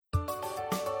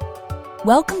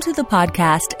Welcome to the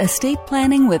podcast Estate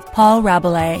Planning with Paul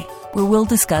Rabelais, where we'll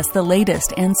discuss the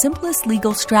latest and simplest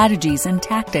legal strategies and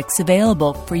tactics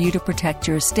available for you to protect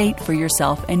your estate for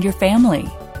yourself and your family,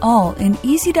 all in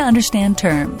easy-to-understand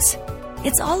terms.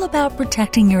 It's all about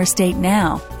protecting your estate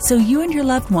now so you and your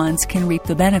loved ones can reap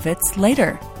the benefits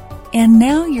later. And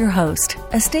now your host,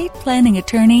 estate planning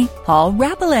attorney Paul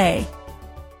Rabelais.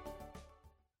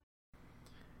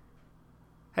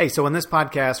 Hey, so in this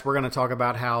podcast, we're going to talk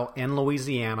about how in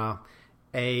Louisiana,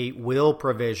 a will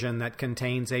provision that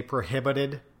contains a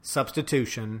prohibited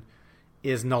substitution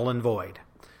is null and void.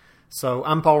 So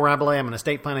I'm Paul Rabelais. I'm an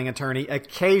estate planning attorney.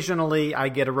 Occasionally, I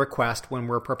get a request when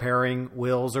we're preparing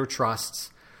wills or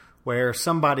trusts where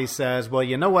somebody says, well,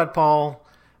 you know what, Paul?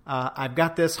 I've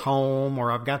got this home, or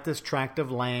I've got this tract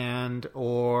of land,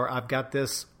 or I've got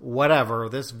this whatever,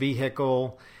 this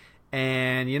vehicle,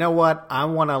 and you know what? I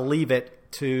want to leave it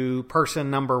to person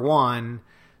number one,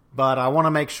 but I want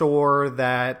to make sure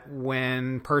that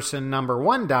when person number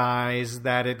one dies,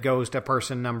 that it goes to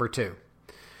person number two.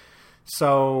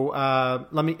 So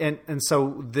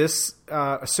so this,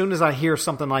 as soon as I hear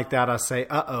something like that, I say,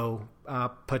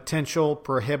 potential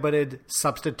prohibited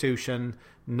substitution,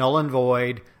 null and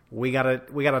void. We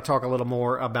gotta talk a little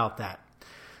more about that.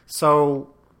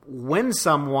 So when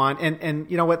someone,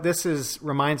 and you know what,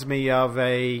 reminds me of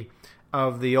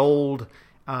the old,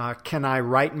 can I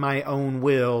write my own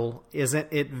will? Isn't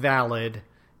it valid?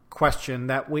 Question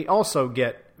that we also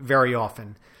get very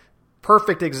often.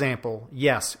 Perfect example.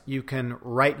 Yes, you can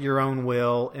write your own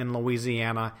will in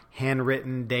Louisiana,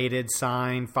 handwritten, dated,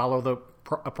 signed, follow the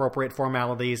appropriate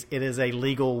formalities. It is a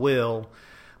legal will.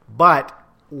 But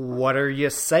what are you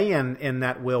saying in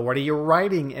that will? What are you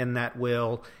writing in that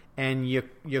will? And you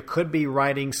could be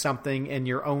writing something in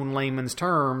your own layman's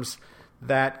terms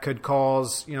that could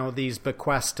cause, these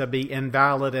bequests to be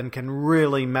invalid and can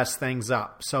really mess things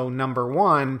up. So number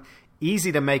one,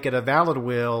 easy to make it a valid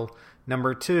will.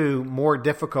 Number two, more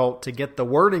difficult to get the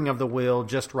wording of the will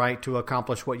just right to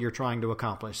accomplish what you're trying to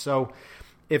accomplish. So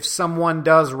if someone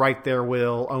does write their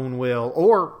own will,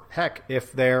 or heck,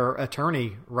 if their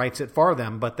attorney writes it for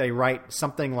them, but they write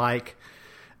something like,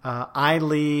 I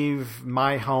leave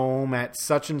my home at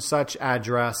such and such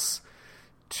address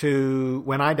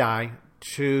when I die,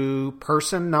 to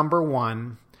person number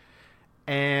one,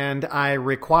 and I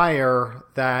require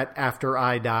that after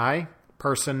I die,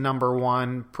 person number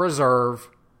one preserve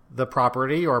the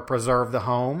property or preserve the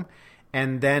home,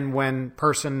 and then when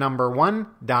person number one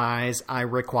dies, I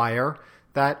require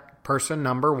that person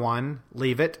number one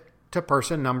leave it to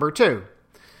person number two.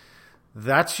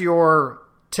 That's your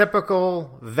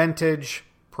typical vintage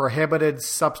prohibited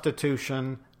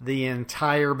substitution. The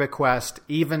entire bequest,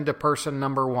 even to person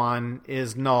number one,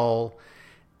 is null,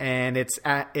 and it's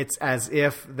as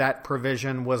if that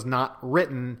provision was not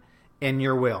written in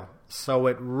your will. So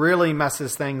it really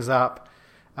messes things up.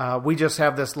 We just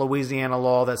have this Louisiana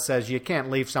law that says you can't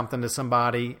leave something to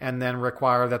somebody and then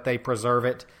require that they preserve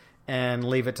it and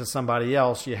leave it to somebody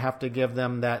else. You have to give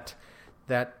them that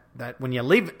when you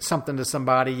leave something to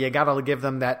somebody, you got to give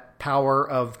them that power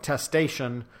of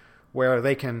testation where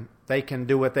they can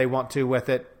do what they want to with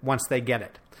it once they get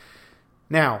it.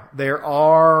 Now, there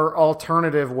are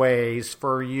alternative ways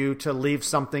for you to leave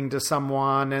something to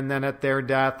someone and then at their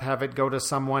death have it go to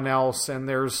someone else, and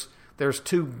there's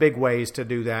two big ways to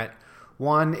do that.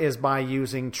 One is by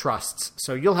using trusts.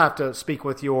 So you'll have to speak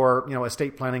with your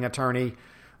estate planning attorney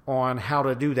on how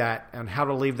to do that and how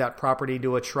to leave that property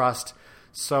to a trust.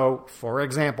 So, for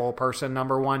example, person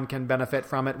number one can benefit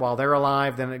from it while they're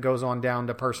alive. Then it goes on down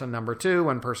to person number two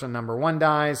when person number one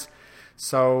dies.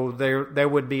 So there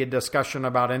would be a discussion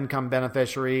about income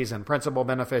beneficiaries and principal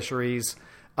beneficiaries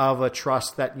of a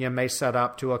trust that you may set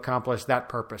up to accomplish that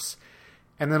purpose.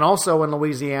 And then also in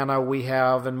Louisiana, we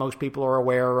have, and most people are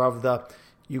aware of,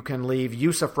 you can leave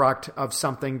usufruct of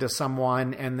something to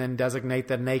someone and then designate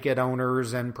the naked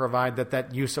owners and provide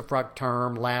that usufruct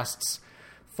term lasts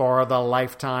for the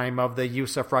lifetime of the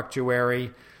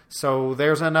usufructuary. So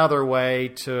there's another way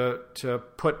to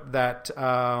put that,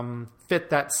 fit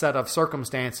that set of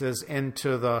circumstances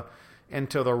into the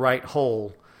right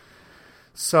whole.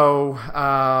 So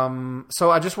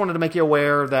I just wanted to make you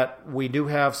aware that we do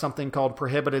have something called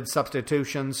prohibited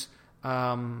substitutions.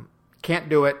 Can't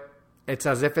do it. It's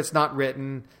as if it's not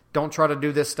written. Don't try to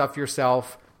do this stuff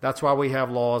yourself. That's why we have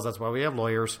laws. That's why we have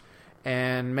lawyers.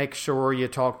 And make sure you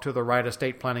talk to the right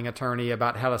estate planning attorney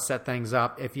about how to set things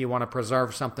up if you want to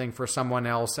preserve something for someone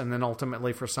else and then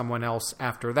ultimately for someone else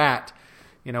after that.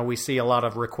 We see a lot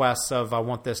of requests of, I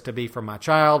want this to be for my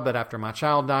child, but after my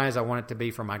child dies, I want it to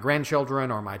be for my grandchildren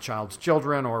or my child's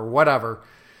children or whatever.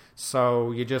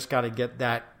 So you just got to get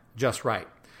that just right.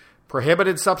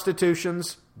 Prohibited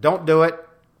substitutions, don't do it.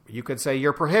 You could say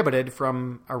you're prohibited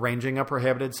from arranging a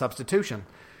prohibited substitution.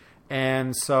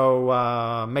 And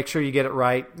so make sure you get it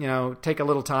right. Take a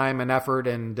little time and effort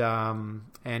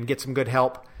and get some good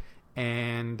help.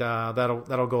 And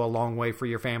that'll go a long way for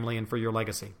your family and for your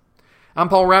legacy. I'm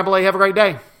Paul Rabelais. Have a great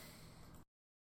day.